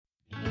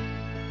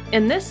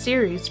In this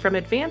series from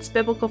Advanced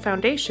Biblical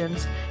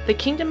Foundations, the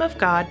Kingdom of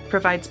God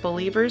provides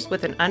believers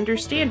with an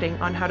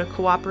understanding on how to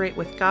cooperate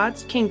with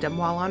God's kingdom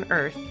while on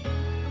earth.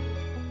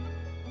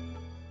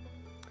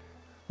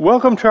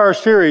 Welcome to our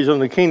series on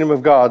the Kingdom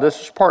of God.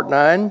 This is part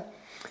 9.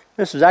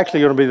 This is actually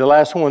going to be the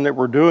last one that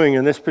we're doing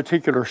in this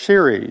particular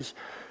series.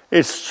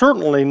 It's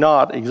certainly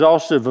not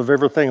exhaustive of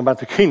everything about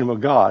the Kingdom of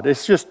God.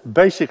 It's just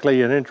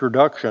basically an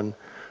introduction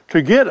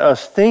to get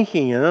us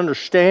thinking and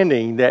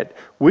understanding that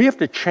we have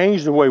to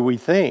change the way we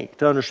think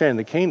to understand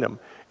the kingdom.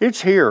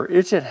 It's here.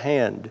 It's at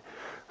hand.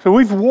 So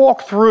we've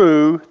walked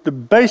through the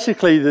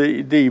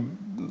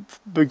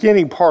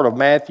beginning part of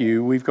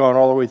Matthew. We've gone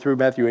all the way through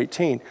Matthew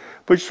 18.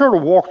 But sort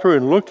of walked through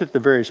and looked at the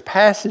various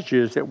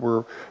passages that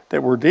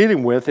we're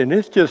dealing with, and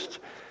it's just,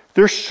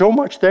 there's so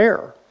much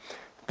there.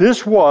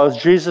 This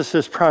was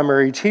Jesus'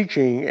 primary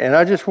teaching, and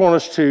I just want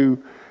us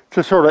to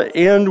sort of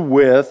end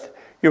with,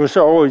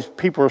 so always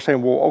people are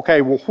saying,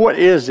 what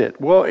is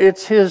it? Well,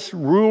 it's his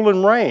rule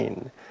and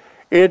reign.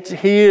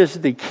 He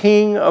is the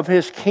king of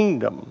his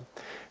kingdom.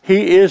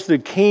 He is the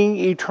king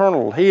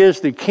eternal. He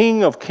is the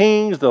King of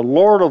kings, the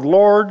Lord of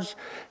lords.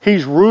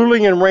 He's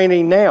ruling and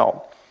reigning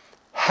now.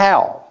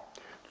 How?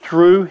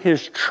 Through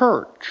his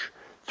church,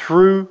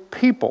 through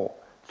people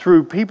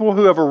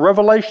who have a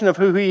revelation of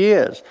who he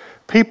is,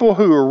 people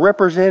who are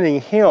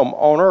representing him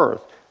on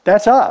earth.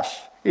 That's us,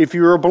 if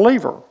you're a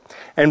believer.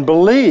 And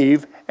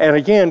believe, and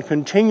again,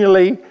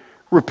 continually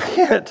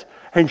repent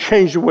and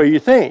change the way you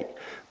think.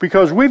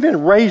 Because we've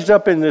been raised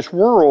up in this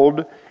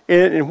world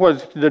in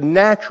what's the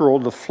natural,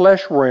 the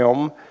flesh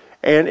realm,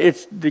 and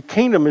the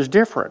kingdom is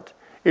different.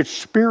 It's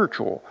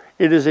spiritual.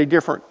 It is a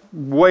different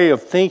way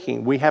of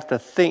thinking. We have to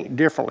think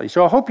differently.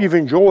 So I hope you've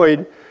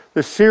enjoyed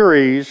the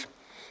series,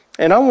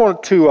 and I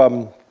want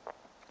to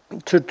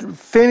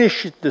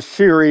finish the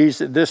series,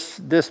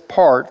 this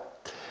part,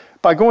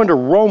 by going to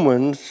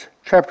Romans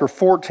chapter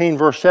 14,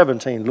 verse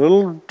 17. A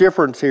little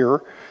difference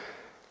here.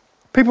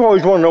 People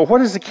always want to know, what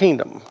is the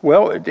kingdom?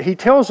 Well, he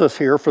tells us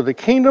here, for the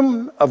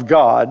kingdom of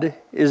God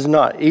is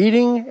not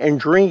eating and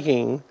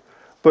drinking,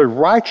 but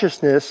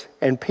righteousness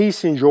and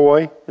peace and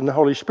joy in the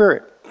Holy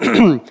Spirit.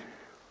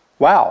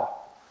 Wow.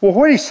 Well,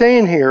 what he's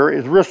saying here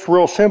is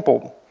real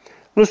simple.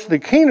 Listen, the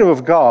kingdom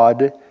of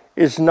God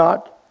is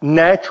not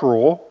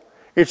natural.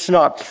 It's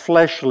not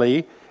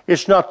fleshly.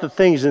 It's not the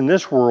things in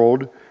this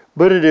world,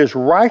 but it is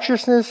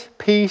righteousness,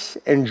 peace,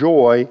 and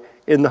joy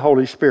in the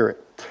Holy Spirit.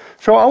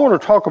 So I want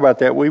to talk about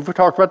that. We've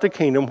talked about the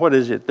kingdom. What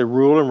is it? The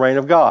rule and reign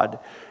of God.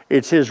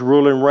 It's his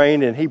rule and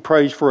reign, and he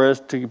prays for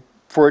it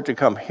to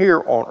come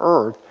here on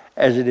earth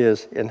as it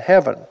is in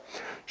heaven.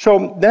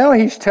 So now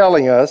he's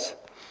telling us,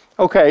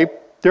 okay,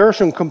 there are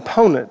some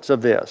components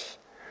of this.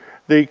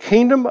 The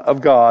kingdom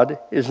of God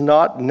is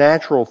not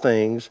natural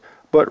things,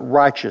 but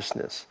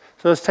righteousness.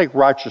 So let's take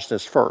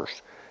righteousness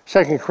first.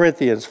 2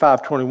 Corinthians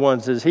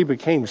 5:21 says, he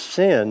became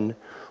sin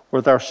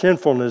with our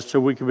sinfulness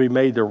so we could be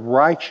made the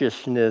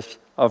righteousness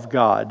of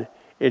God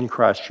in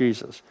Christ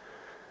Jesus.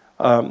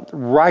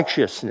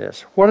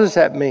 Righteousness, what does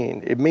that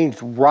mean? It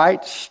means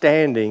right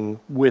standing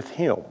with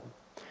him.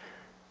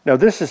 Now,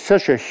 this is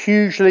such a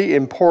hugely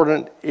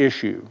important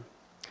issue.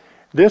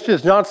 This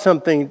is not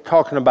something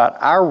talking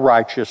about our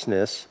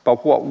righteousness,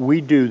 but what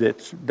we do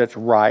that's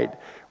right.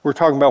 We're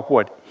talking about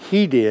what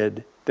he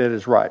did that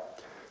is right.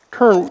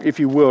 Turn, if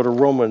you will, to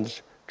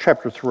Romans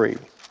chapter 3.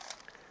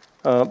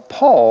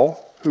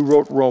 Paul, who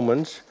wrote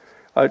Romans,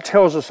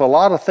 tells us a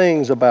lot of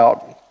things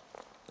about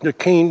the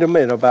kingdom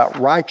and about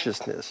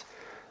righteousness.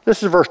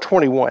 This is verse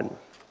 21.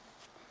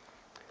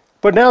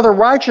 But now the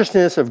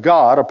righteousness of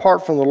God,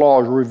 apart from the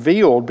law, is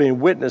revealed, being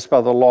witnessed by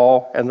the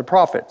law and the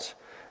prophets.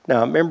 Now,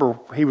 remember,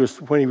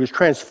 when he was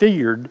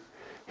transfigured,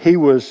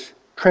 Peter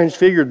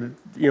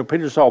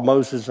saw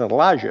Moses and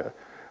Elijah.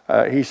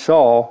 He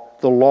saw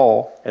the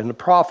law and the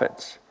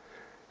prophets.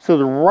 So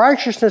the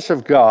righteousness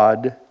of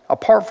God,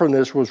 apart from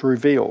this, was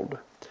revealed.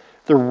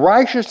 The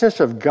righteousness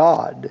of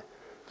God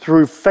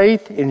through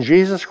faith in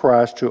Jesus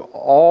Christ to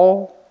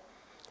all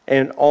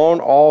and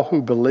on all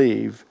who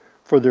believe,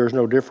 for there is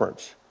no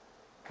difference.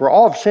 For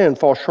all of sin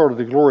falls short of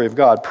the glory of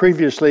God.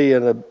 Previously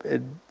in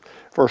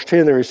verse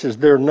 10 there he says,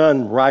 there are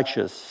none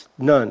righteous,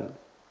 none,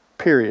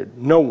 period,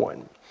 no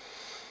one.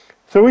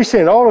 So he's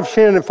saying all of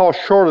sin and fall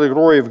short of the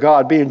glory of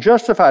God, being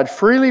justified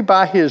freely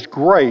by his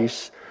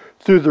grace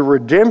through the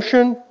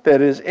redemption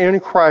that is in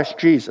Christ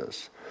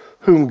Jesus,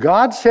 whom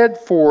God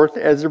set forth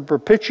as a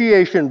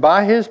propitiation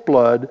by his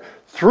blood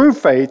through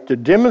faith to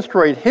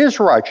demonstrate his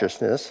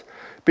righteousness,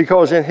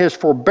 because in his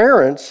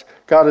forbearance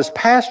God has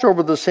passed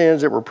over the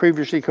sins that were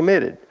previously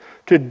committed,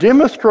 to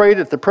demonstrate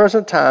at the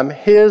present time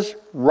his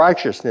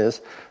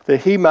righteousness,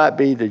 that he might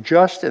be the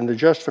just and the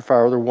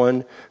justifier of the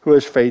one who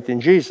has faith in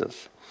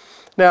Jesus.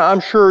 Now, I'm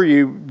sure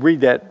you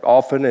read that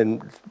often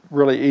and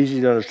really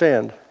easy to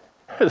understand.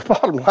 The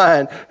bottom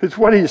line is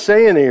what he's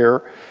saying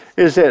here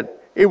is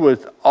that it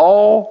was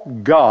all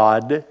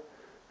God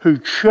who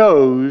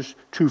chose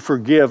to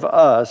forgive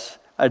us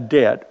a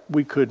debt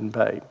we couldn't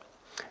pay.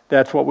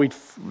 That's what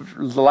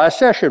the last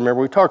session,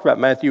 remember, we talked about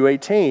Matthew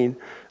 18,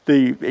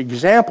 The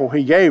example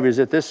he gave is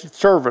that this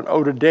servant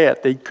owed a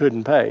debt they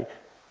couldn't pay.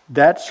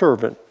 That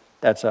servant,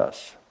 that's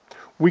us.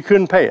 We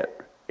couldn't pay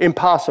it.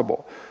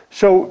 Impossible.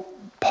 So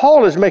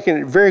Paul is making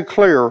it very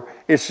clear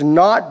it's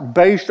not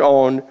based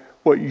on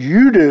what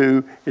you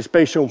do, it's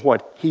based on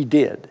what he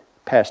did,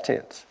 past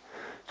tense.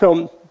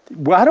 So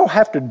I don't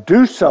have to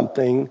do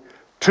something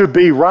to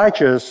be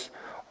righteous.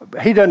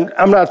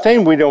 I'm not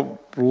saying we don't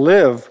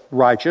live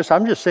righteous.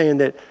 I'm just saying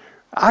that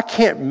I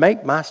can't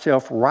make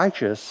myself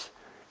righteous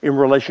in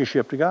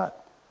relationship to God.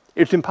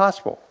 It's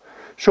impossible.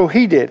 So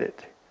he did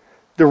it.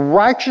 The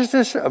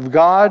righteousness of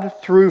God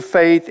through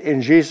faith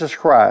in Jesus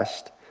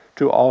Christ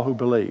to all who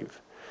believe.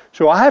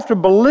 So I have to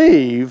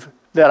believe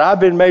that I've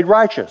been made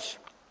righteous.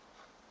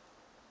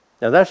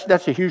 Now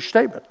that's a huge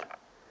statement.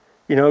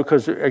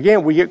 Because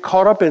again, we get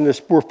caught up in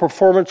this, we're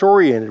performance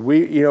oriented.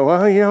 You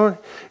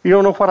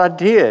don't know what I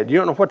did. You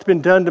don't know what's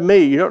been done to me.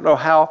 You don't know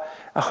how,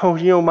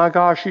 my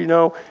gosh,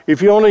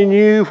 if you only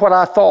knew what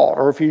I thought,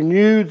 or if you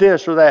knew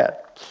this or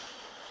that.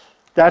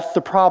 That's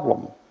the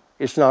problem.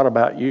 It's not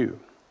about you.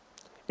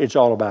 It's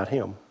all about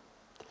him.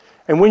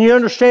 And when you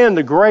understand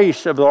the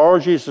grace of the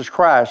Lord Jesus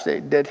Christ,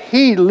 that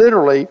he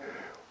literally,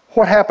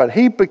 what happened?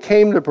 He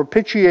became the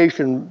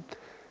propitiation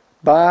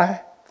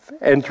by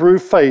and through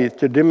faith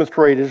to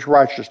demonstrate his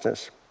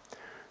righteousness.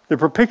 The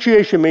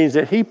propitiation means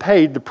that he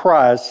paid the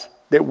price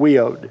that we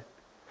owed.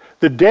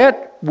 The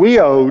debt we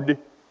owed,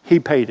 he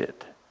paid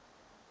it.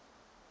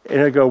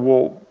 And I go,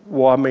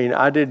 well,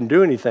 I didn't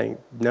do anything.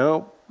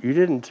 No, you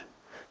didn't.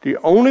 The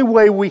only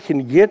way we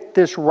can get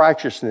this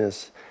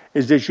righteousness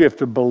is that you have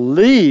to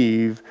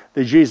believe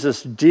that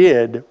Jesus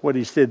did what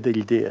he said that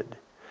he did.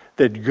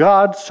 That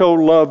God so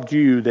loved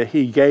you that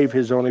he gave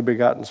his only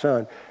begotten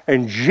son.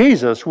 And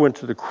Jesus went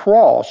to the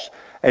cross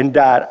and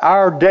died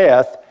our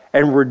death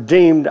and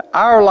redeemed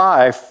our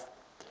life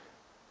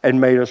and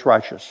made us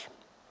righteous.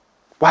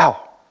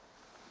 Wow.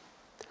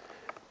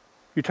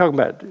 You're talking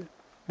about,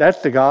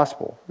 that's the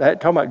gospel.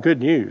 Talking about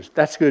good news.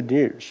 That's good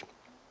news.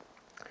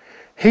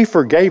 He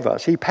forgave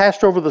us. He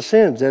passed over the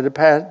sins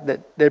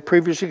that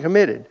previously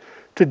committed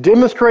to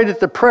demonstrate at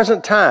the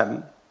present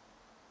time.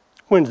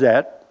 When's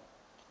that?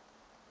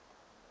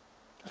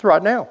 It's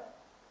right now.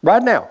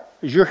 Right now,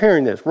 as you're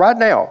hearing this, right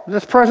now,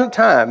 this present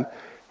time,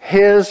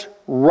 his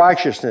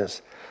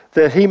righteousness,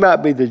 that he might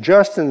be the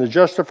just and the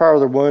justifier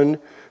of the one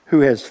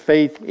who has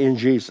faith in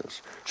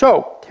Jesus.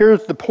 So,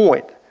 here's the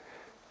point.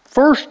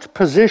 First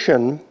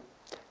position,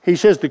 he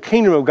says the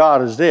kingdom of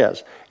God is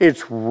this.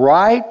 It's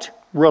right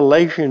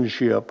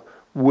relationship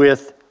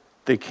with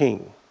the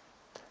king.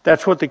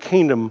 That's what the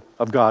kingdom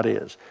of God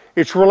is.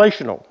 It's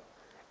relational.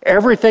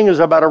 Everything is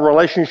about a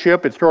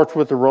relationship. It starts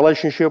with the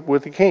relationship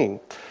with the king.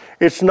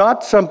 It's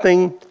not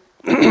something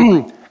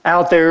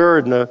out there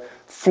in the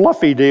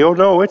fluffy deal.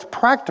 No, it's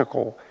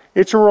practical.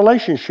 It's a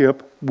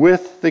relationship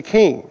with the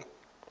king.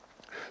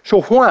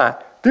 So why?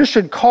 This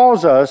should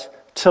cause us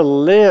to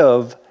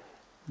live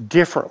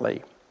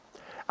differently.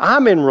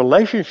 I'm in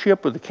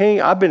relationship with the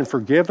king. I've been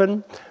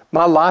forgiven.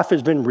 My life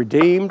has been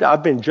redeemed.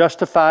 I've been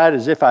justified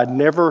as if I'd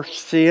never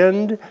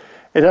sinned.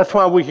 And that's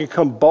why we can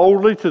come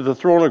boldly to the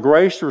throne of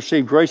grace to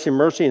receive grace and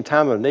mercy in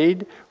time of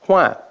need.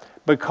 Why?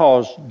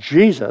 Because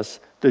Jesus,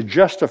 the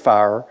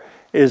justifier,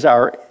 is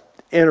our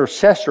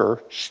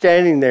intercessor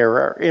standing there,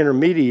 our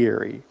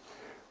intermediary.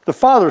 The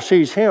Father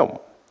sees him,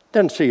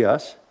 doesn't see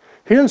us.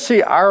 He doesn't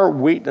see our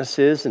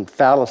weaknesses and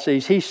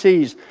fallacies. He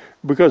sees,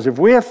 because if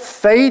we have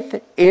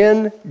faith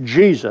in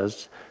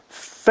Jesus,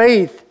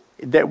 faith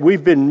that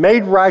we've been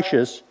made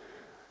righteous,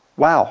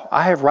 wow,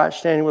 I have right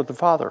standing with the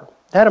Father.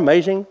 Isn't that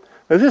amazing?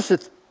 Now this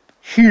is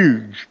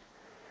huge.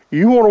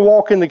 You want to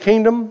walk in the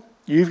kingdom,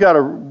 you've got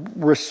to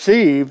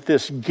receive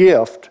this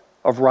gift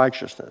of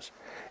righteousness.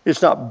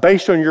 It's not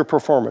based on your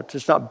performance.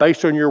 It's not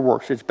based on your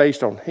works. It's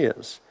based on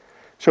his.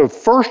 So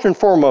first and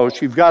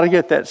foremost, you've got to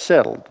get that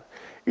settled.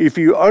 If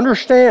you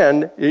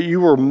understand that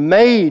you were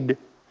made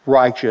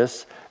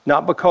righteous,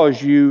 not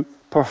because you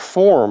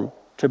perform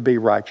to be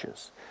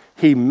righteous.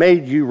 He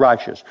made you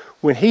righteous.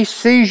 When he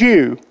sees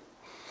you,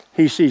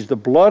 he sees the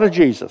blood of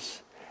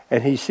Jesus,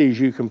 and he sees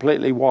you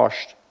completely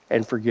washed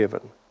and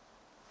forgiven.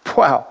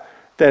 Wow,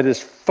 that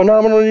is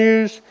phenomenal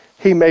news.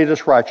 He made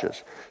us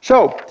righteous.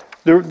 So,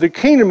 the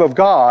kingdom of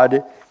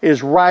God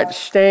is right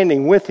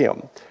standing with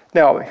him.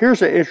 Now,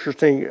 here's an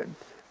interesting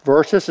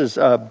verse. This is,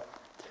 I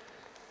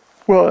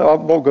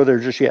won't go there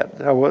just yet.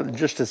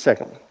 Just a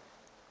second.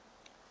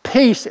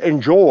 Peace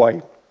and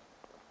joy,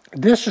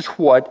 this is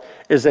what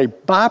is a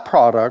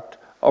byproduct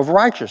of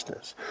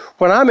righteousness.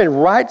 When I'm in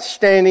right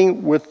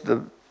standing with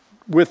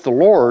the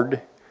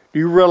Lord, do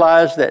you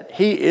realize that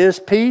he is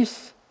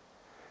peace?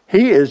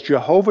 He is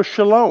Jehovah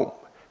Shalom.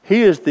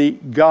 He is the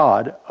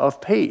God of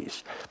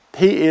peace.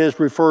 He is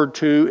referred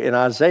to in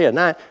Isaiah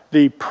 9,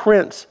 the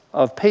Prince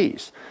of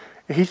Peace.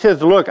 He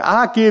says, look,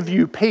 I give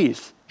you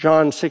peace,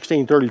 John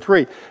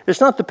 16:33. It's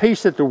not the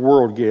peace that the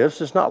world gives.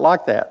 It's not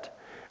like that.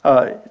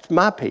 It's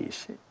my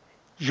peace.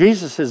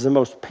 Jesus is the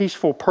most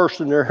peaceful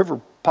person there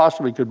ever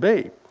possibly could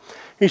be.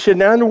 He said,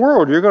 now in the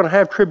world you're going to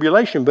have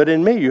tribulation, but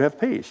in me you have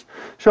peace.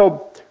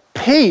 So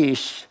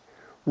Peace,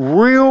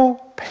 real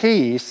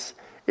peace,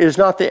 is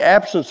not the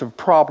absence of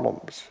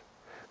problems.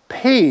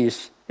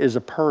 Peace is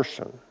a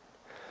person.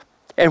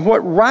 And what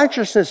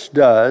righteousness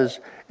does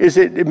is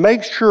it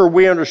makes sure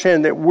we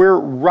understand that we're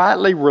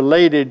rightly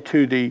related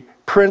to the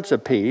Prince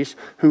of Peace,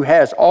 who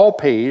has all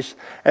peace,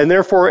 and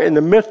therefore in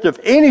the midst of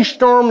any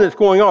storm that's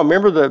going on,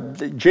 remember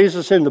the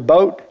Jesus in the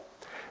boat?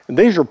 And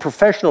these are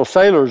professional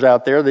sailors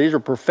out there. These are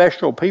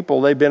professional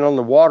people. They've been on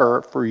the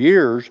water for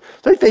years.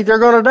 They think they're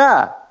going to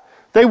die.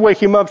 They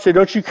wake him up and say,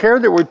 don't you care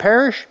that we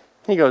perish?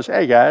 He goes,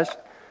 hey guys,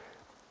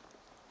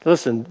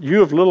 listen,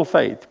 you of little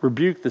faith,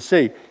 rebuke the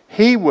sea.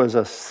 He was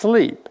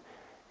asleep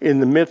in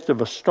the midst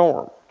of a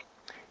storm.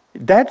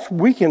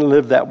 We can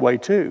live that way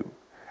too.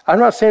 I'm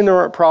not saying there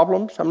aren't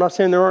problems. I'm not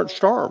saying there aren't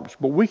storms,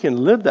 but we can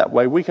live that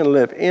way. We can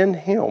live in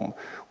him.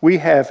 We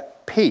have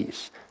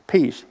peace.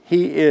 Peace.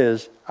 He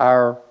is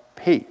our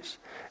peace.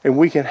 And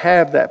we can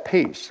have that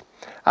peace.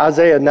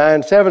 Isaiah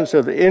 9:7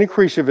 says, the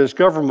increase of his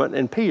government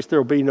and peace, there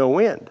will be no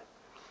end.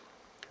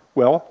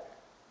 Well,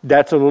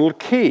 that's a little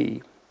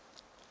key.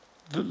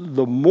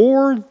 The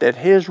more that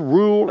his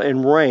rule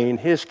and reign,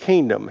 his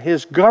kingdom,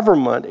 his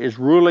government is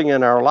ruling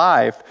in our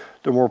life,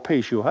 the more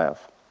peace you'll have.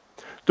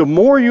 The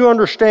more you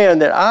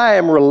understand that I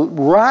am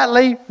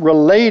rightly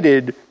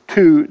related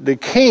to the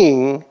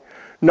king,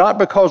 not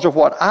because of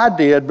what I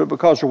did, but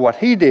because of what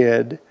he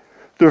did,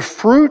 the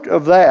fruit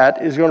of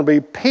that is going to be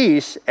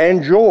peace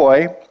and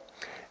joy,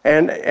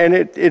 and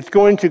it's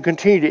going to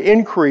continue to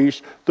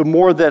increase the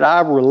more that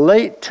I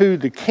relate to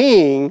the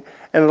king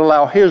and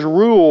allow his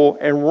rule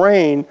and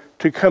reign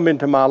to come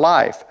into my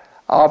life.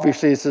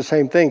 Obviously, it's the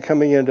same thing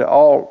coming into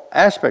all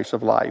aspects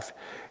of life.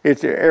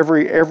 It's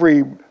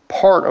every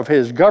part of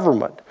his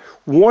government.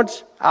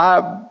 Once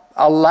I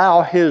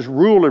allow his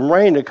rule and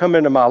reign to come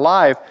into my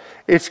life,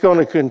 it's going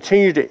to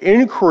continue to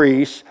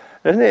increase.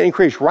 Doesn't it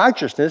increase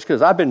righteousness?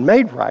 Because I've been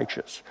made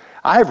righteous.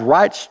 I have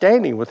right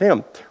standing with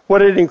him.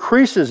 What it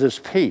increases is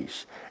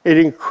peace. It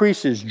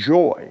increases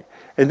joy.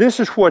 And this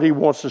is what he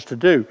wants us to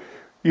do.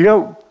 You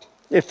know,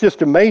 it's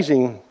just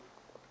amazing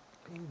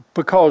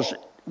because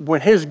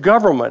when his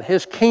government,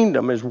 his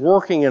kingdom is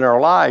working in our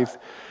life,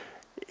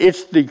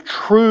 it's the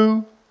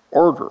true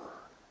order.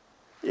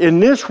 In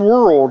this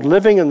world,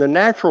 living in the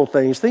natural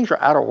things are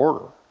out of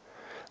order.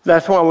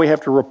 That's why we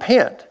have to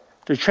repent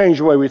to change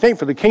the way we think,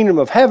 for the kingdom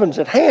of heaven's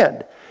at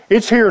hand.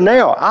 It's here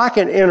now. I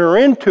can enter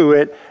into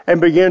it and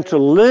begin to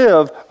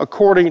live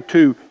according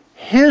to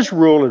his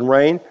rule and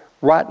reign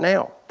right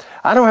now.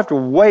 I don't have to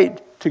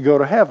wait to go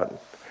to heaven.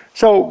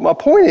 So my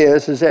point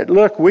is that,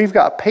 look, we've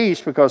got peace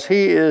because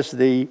he is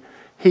the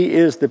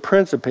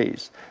Prince of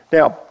Peace.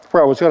 Now,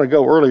 where I was going to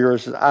go earlier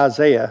is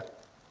Isaiah,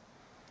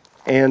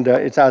 and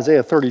it's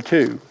Isaiah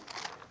 32.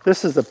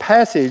 This is the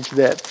passage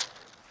that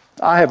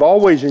I have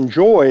always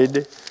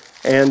enjoyed,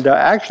 and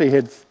actually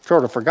had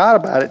sort of forgot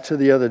about it till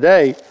the other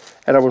day,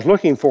 and I was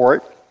looking for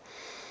it.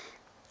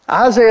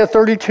 Isaiah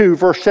 32,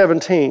 verse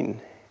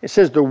 17. It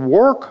says, the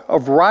work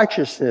of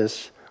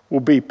righteousness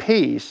will be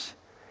peace,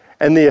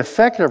 and the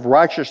effect of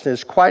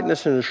righteousness,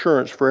 quietness and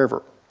assurance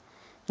forever.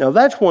 Now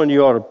that's one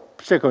you ought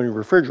to stick on your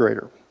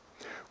refrigerator.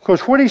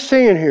 Because what he's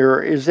saying here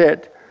is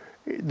that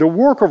the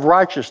work of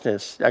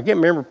righteousness, again,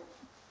 remember,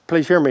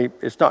 please hear me,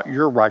 it's not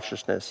your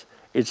righteousness,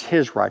 it's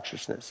his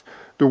righteousness.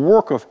 The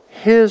work of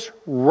his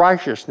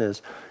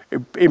righteousness,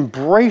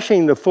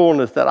 embracing the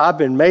fullness that I've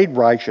been made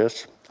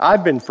righteous,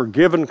 I've been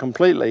forgiven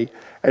completely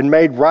and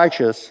made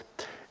righteous,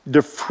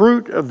 the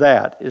fruit of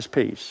that is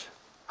peace.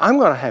 I'm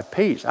going to have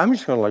peace. I'm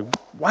just going to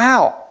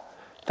wow,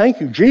 thank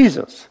you,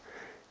 Jesus.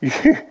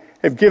 You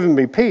have given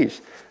me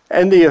peace.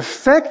 And the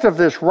effect of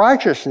this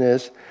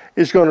righteousness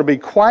is going to be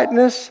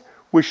quietness,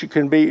 which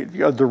can be,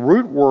 the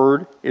root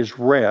word is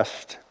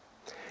rest,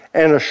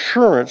 and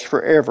assurance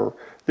forever.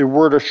 The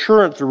word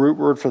assurance, the root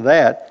word for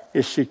that,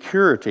 is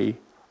security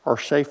or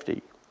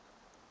safety.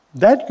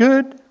 That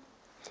good?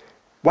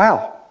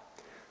 Wow.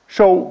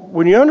 So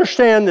when you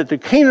understand that the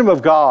kingdom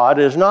of God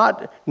is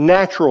not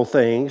natural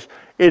things,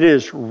 it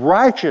is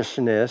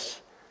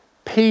righteousness,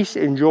 peace,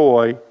 and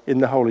joy in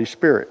the Holy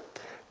Spirit.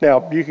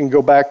 Now, you can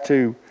go back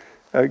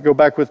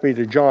with me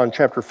to John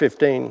chapter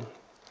 15.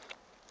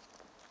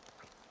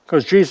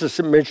 Because Jesus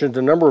mentioned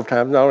a number of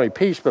times not only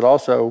peace, but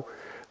also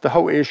the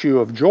whole issue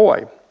of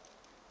joy.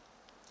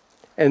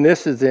 And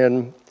this is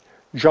in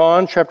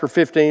John chapter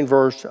 15,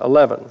 verse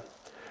 11.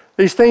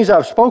 These things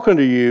I've spoken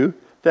to you,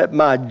 that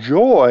my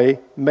joy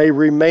may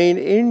remain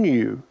in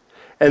you,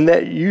 and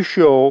that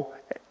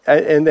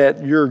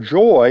your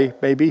joy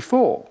may be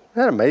full.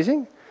 Isn't that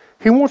amazing?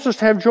 He wants us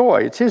to have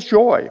joy. It's his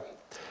joy.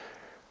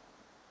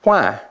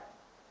 Why?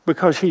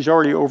 Because he's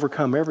already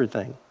overcome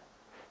everything.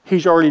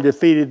 He's already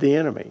defeated the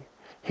enemy.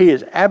 He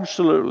is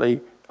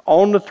absolutely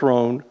on the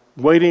throne,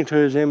 waiting till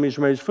his enemies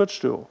made his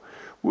footstool.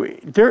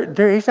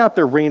 He's not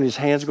there wringing his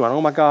hands going,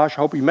 oh my gosh,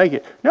 I hope you make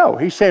it. No,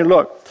 he's saying,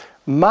 look,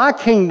 my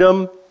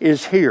kingdom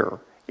is here.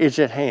 It's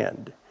at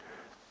hand.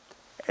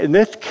 And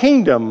this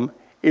kingdom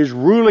is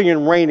ruling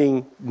and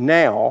reigning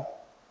now.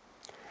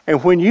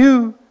 And when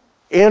you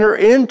enter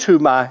into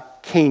my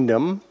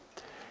kingdom,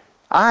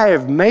 I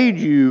have made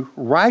you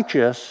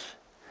righteous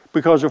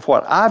because of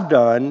what I've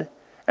done,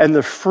 and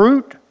the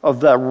fruit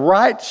of the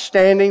right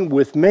standing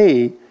with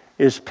me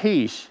is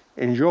peace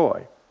and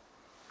joy.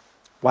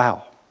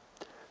 Wow.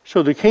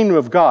 So the kingdom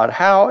of God,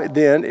 how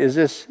then is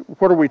this,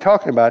 what are we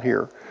talking about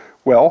here?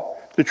 Well,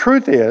 the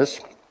truth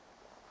is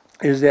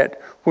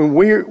that when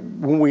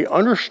we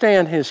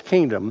understand his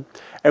kingdom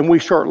and we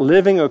start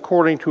living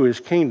according to his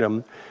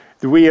kingdom,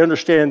 we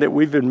understand that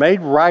we've been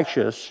made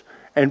righteous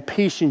and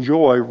peace and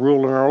joy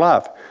rule in our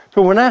life.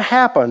 So when that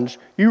happens,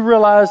 you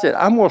realize that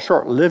I'm going to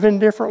start living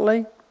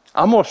differently.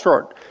 I'm going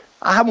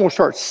to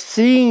start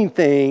seeing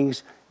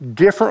things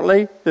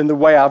differently than the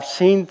way I've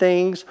seen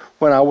things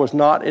when I was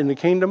not in the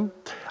kingdom.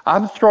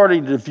 I'm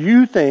starting to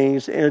view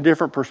things in a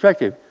different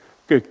perspective.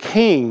 The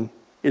king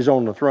is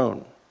on the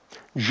throne.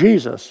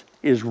 Jesus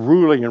is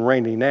ruling and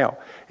reigning now.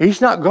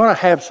 He's not going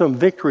to have some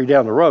victory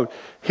down the road.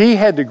 He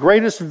had the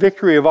greatest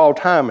victory of all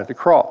time at the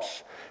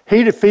cross.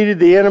 He defeated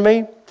the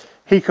enemy.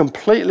 He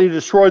completely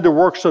destroyed the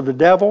works of the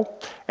devil.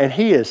 And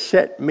he has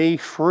set me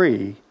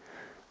free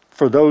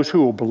for those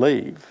who will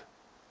believe.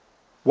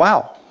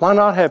 Wow, why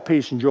not have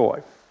peace and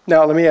joy?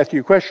 Now, let me ask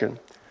you a question.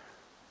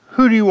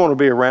 Who do you want to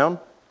be around?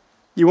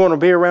 You want to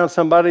be around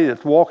somebody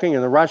that's walking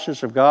in the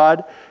righteousness of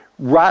God,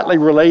 rightly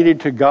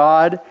related to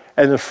God,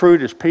 and the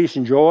fruit is peace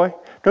and joy?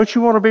 Don't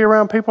you want to be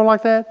around people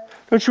like that?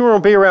 Don't you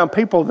want to be around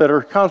people that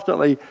are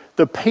constantly,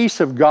 the peace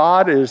of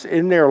God is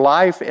in their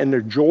life and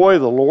the joy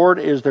of the Lord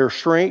is their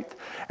strength?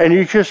 And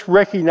you just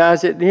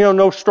recognize that,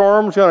 no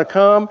storm's going to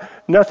come,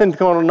 nothing's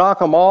going to knock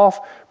them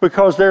off,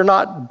 because life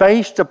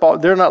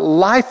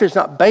is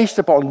not based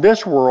upon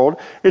this world,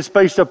 it's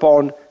based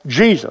upon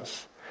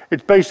Jesus.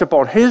 It's based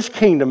upon his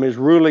kingdom is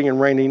ruling and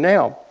reigning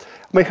now.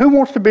 I mean, who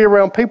wants to be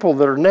around people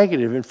that are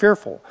negative and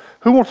fearful?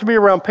 Who wants to be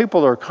around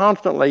people that are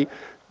constantly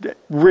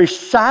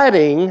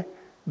reciting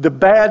the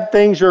bad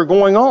things that are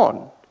going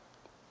on?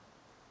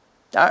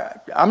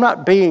 I'm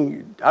not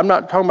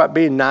talking about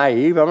being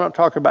naive. I'm not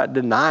talking about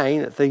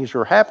denying that things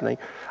are happening.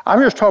 I'm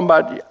just talking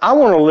about, I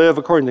want to live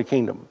according to the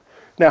kingdom.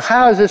 Now,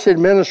 how is this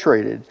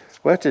administrated?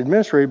 Well, it's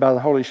administrated by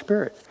the Holy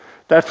Spirit.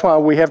 That's why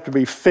we have to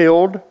be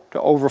filled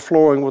to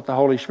overflowing with the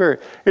Holy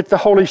Spirit. It's the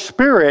Holy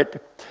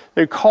Spirit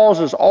that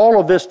causes all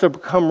of this to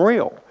become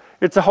real.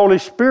 It's the Holy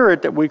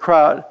Spirit that we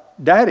cry,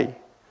 Daddy,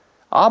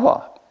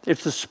 Abba.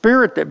 It's the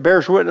Spirit that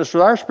bears witness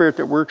with our spirit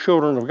that we're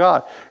children of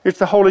God. It's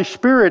the Holy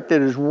Spirit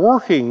that is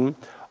working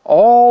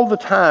all the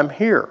time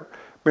here.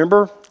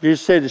 Remember,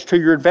 Jesus said, it's to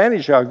your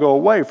advantage that I go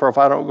away, for if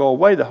I don't go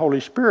away, the Holy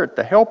Spirit,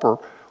 the helper,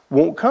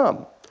 won't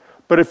come.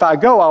 But if I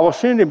go, I will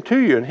send him to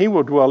you, and he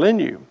will dwell in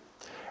you.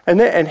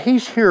 And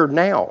he's here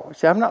now.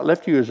 See, I've not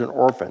left you as an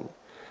orphan.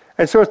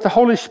 And so it's the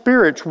Holy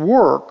Spirit's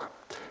work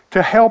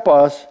to help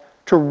us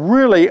to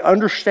really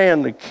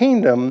understand the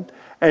kingdom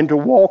and to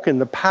walk in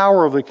the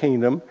power of the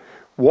kingdom,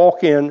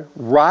 walk in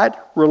right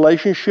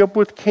relationship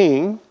with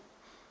King,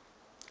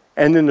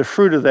 and then the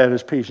fruit of that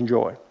is peace and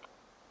joy.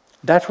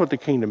 That's what the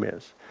kingdom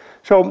is.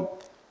 So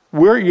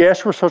we're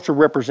supposed to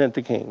represent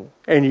the King.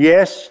 And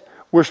yes,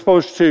 we're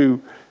supposed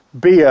to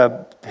be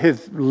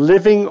his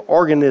living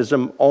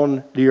organism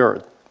on the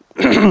earth.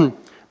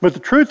 But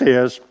the truth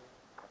is,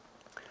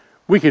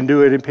 we can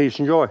do it in peace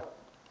and joy.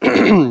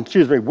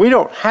 Excuse me. We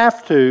don't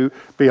have to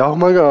be, oh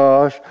my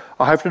gosh,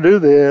 I have to do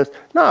this.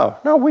 No,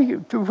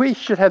 we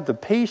should have the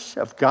peace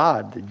of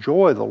God, the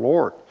joy of the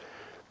Lord.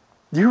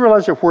 Do you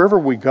realize that wherever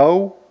we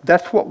go,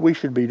 that's what we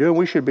should be doing?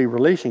 We should be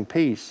releasing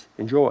peace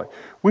and joy.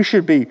 We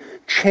should be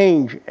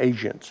change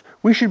agents.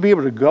 We should be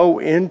able to go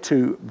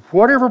into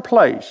whatever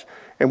place,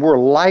 and we're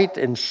light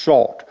and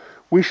salt.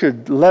 We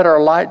should let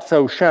our light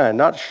so shine,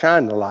 not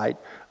shine the light.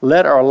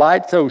 Let our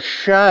light so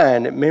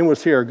shine that men will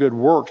see our good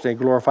works and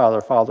glorify their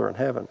Father in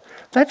heaven.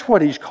 That's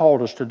what he's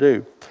called us to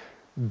do.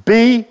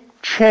 Be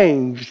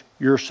changed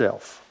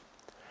yourself.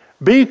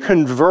 Be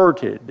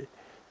converted.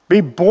 Be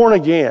born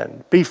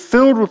again. Be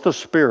filled with the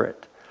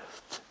Spirit.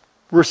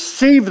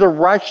 Receive the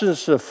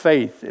righteousness of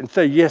faith and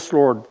say, yes,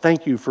 Lord,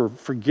 thank you for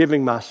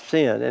forgiving my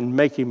sin and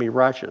making me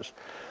righteous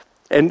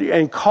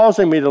and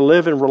causing me to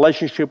live in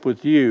relationship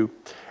with you,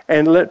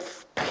 and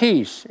let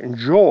peace and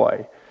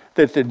joy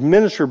that's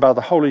administered by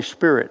the Holy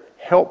Spirit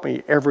help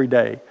me every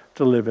day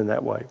to live in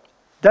that way.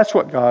 That's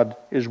what God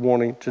is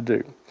wanting to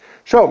do.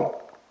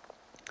 So,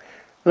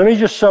 let me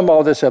just sum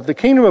all this up. The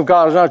kingdom of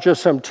God is not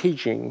just some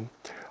teaching,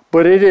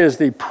 but it is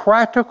the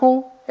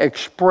practical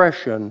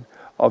expression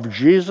of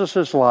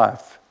Jesus'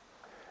 life.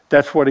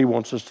 That's what he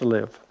wants us to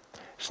live.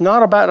 It's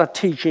not about a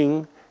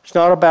teaching. It's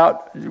not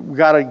about we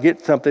got to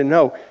get something.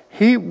 No,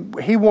 he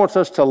wants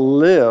us to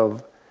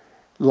live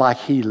like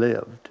he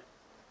lived.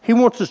 He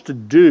wants us to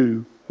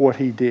do what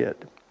he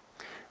did.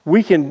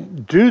 We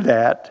can do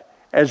that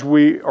as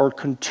we are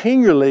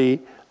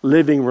continually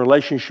living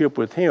relationship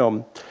with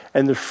him,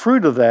 and the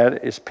fruit of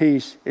that is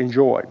peace and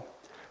joy.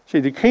 See,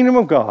 the kingdom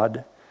of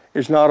God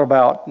is not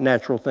about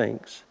natural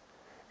things.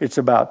 It's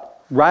about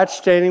right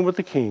standing with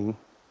the King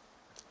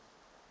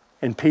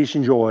and peace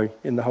and joy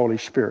in the Holy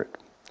Spirit.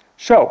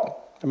 So,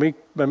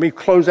 let me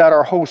close out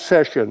our whole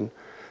session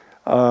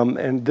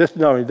and this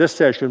not only this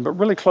session, but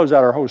really close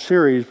out our whole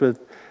series with,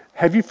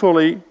 have you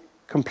fully,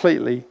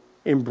 completely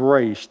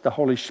embraced the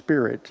Holy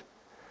Spirit?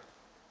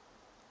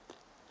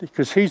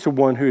 Because he's the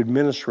one who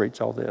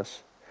administrates all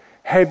this.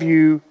 Have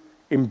you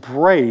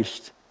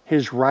embraced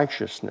his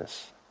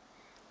righteousness?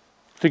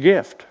 It's a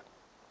gift.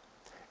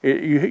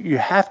 You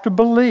have to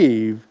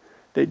believe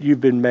that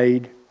you've been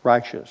made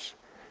righteous.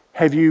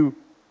 Have you,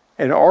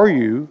 and are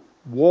you,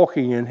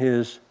 walking in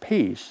his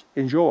peace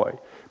and joy?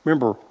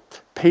 Remember,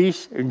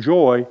 peace and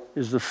joy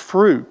is the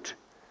fruit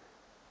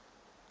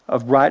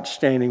of right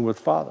standing with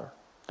Father.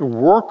 The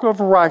work of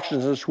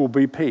righteousness will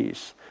be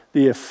peace.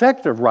 The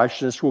effect of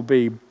righteousness will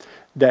be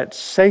that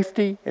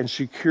safety and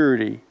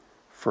security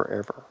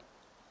forever.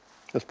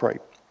 Let's pray.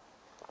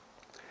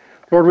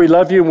 Lord, we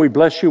love you and we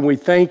bless you and we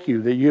thank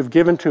you that you have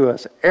given to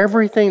us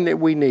everything that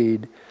we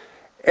need,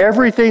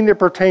 everything that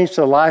pertains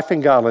to life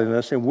and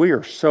godliness, and we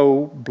are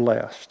so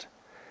blessed.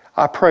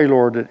 I pray,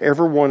 Lord, that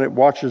everyone that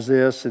watches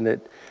this and that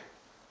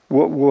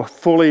will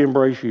fully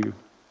embrace you,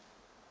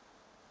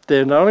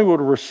 they not only will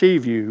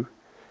receive you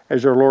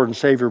as their Lord and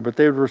Savior, but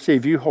they would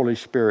receive you, Holy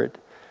Spirit,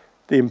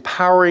 the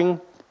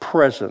empowering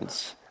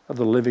presence of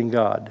the living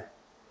God.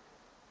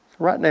 So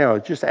right now,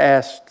 just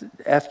ask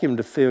him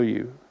to fill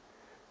you.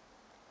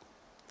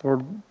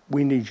 Lord,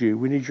 we need you.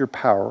 We need your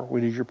power.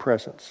 We need your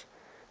presence.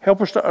 Help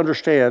us to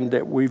understand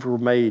that we've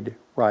been made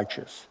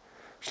righteous.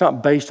 It's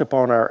not based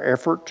upon our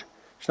effort.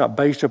 It's not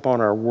based upon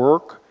our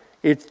work.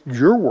 It's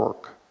your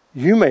work.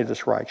 You made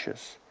us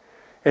righteous.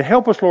 And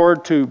help us,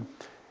 Lord, to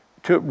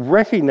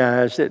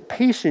recognize that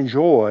peace and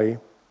joy,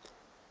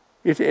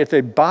 it's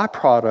a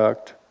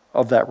byproduct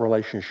of that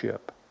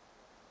relationship.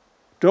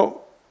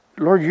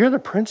 Lord, you're the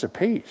Prince of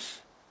Peace.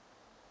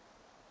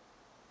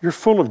 You're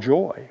full of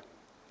joy.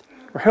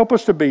 Help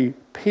us to be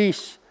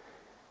peace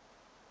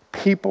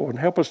people and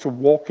help us to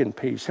walk in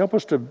peace. Help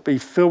us to be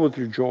filled with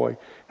your joy.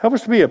 Help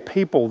us to be a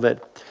people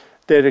that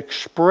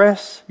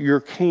express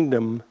your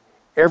kingdom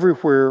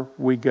everywhere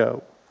we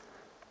go.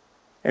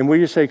 And we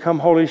just say, come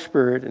Holy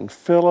Spirit and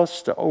fill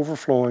us to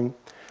overflowing.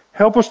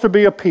 Help us to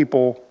be a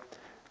people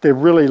that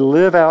really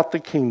live out the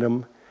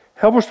kingdom.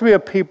 Help us to be a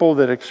people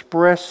that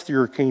express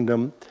your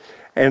kingdom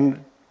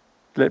and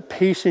let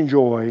peace and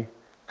joy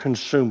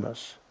consume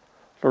us.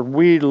 Lord,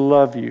 we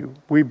love you.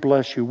 We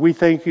bless you. We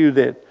thank you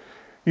that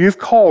you've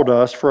called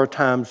us for a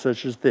time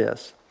such as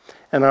this.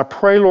 And I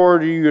pray,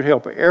 Lord, you'd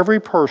help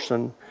every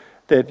person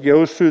that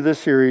goes through this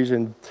series.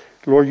 And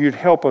Lord, you'd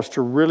help us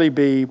to really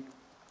be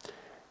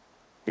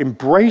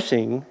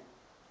embracing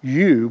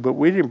you, but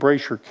we'd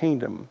embrace your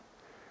kingdom.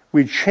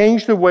 We'd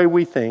change the way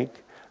we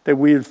think, that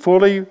we'd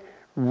fully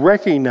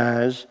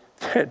recognize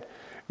that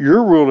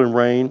your rule and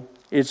reign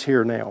is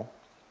here now.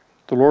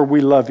 The Lord, we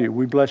love you.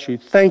 We bless you.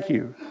 Thank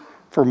you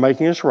for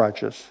making us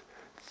righteous.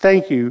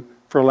 Thank you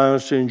for allowing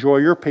us to enjoy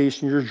your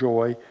peace and your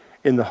joy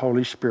in the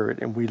Holy Spirit.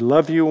 And we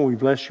love you and we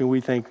bless you and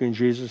we thank you in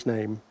Jesus'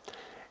 name.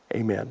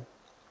 Amen.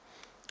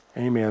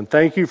 Amen.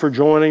 Thank you for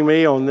joining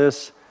me on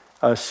this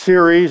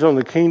series on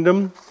the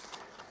kingdom.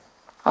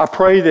 I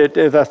pray that,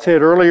 as I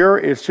said earlier,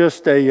 it's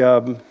just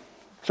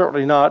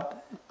certainly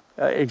not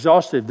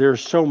exhaustive.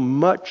 There's so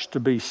much to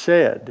be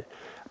said,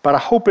 but I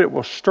hope it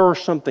will stir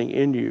something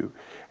in you.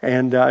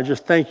 And I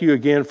just thank you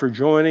again for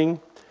joining.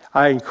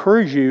 I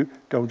encourage you,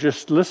 don't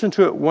just listen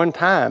to it one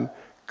time.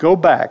 Go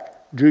back,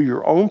 do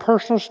your own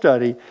personal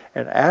study,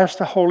 and ask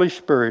the Holy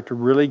Spirit to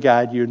really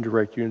guide you and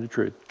direct you into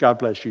truth. God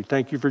bless you.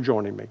 Thank you for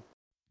joining me.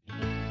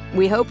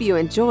 We hope you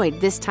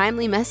enjoyed this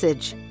timely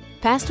message.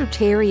 Pastor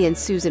Terry and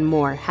Susan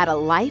Moore had a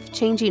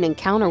life-changing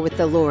encounter with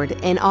the Lord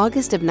in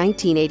August of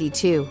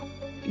 1982.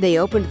 They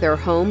opened their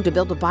home to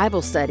build a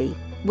Bible study,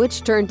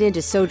 which turned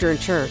into Sojourn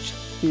Church,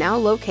 now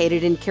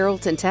located in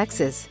Carrollton,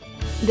 Texas.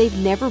 They've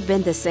never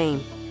been the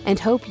same and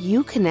hope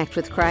you connect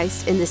with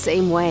Christ in the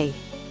same way.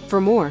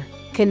 For more,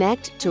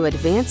 connect to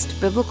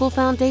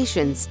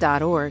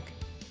advancedbiblicalfoundations.org.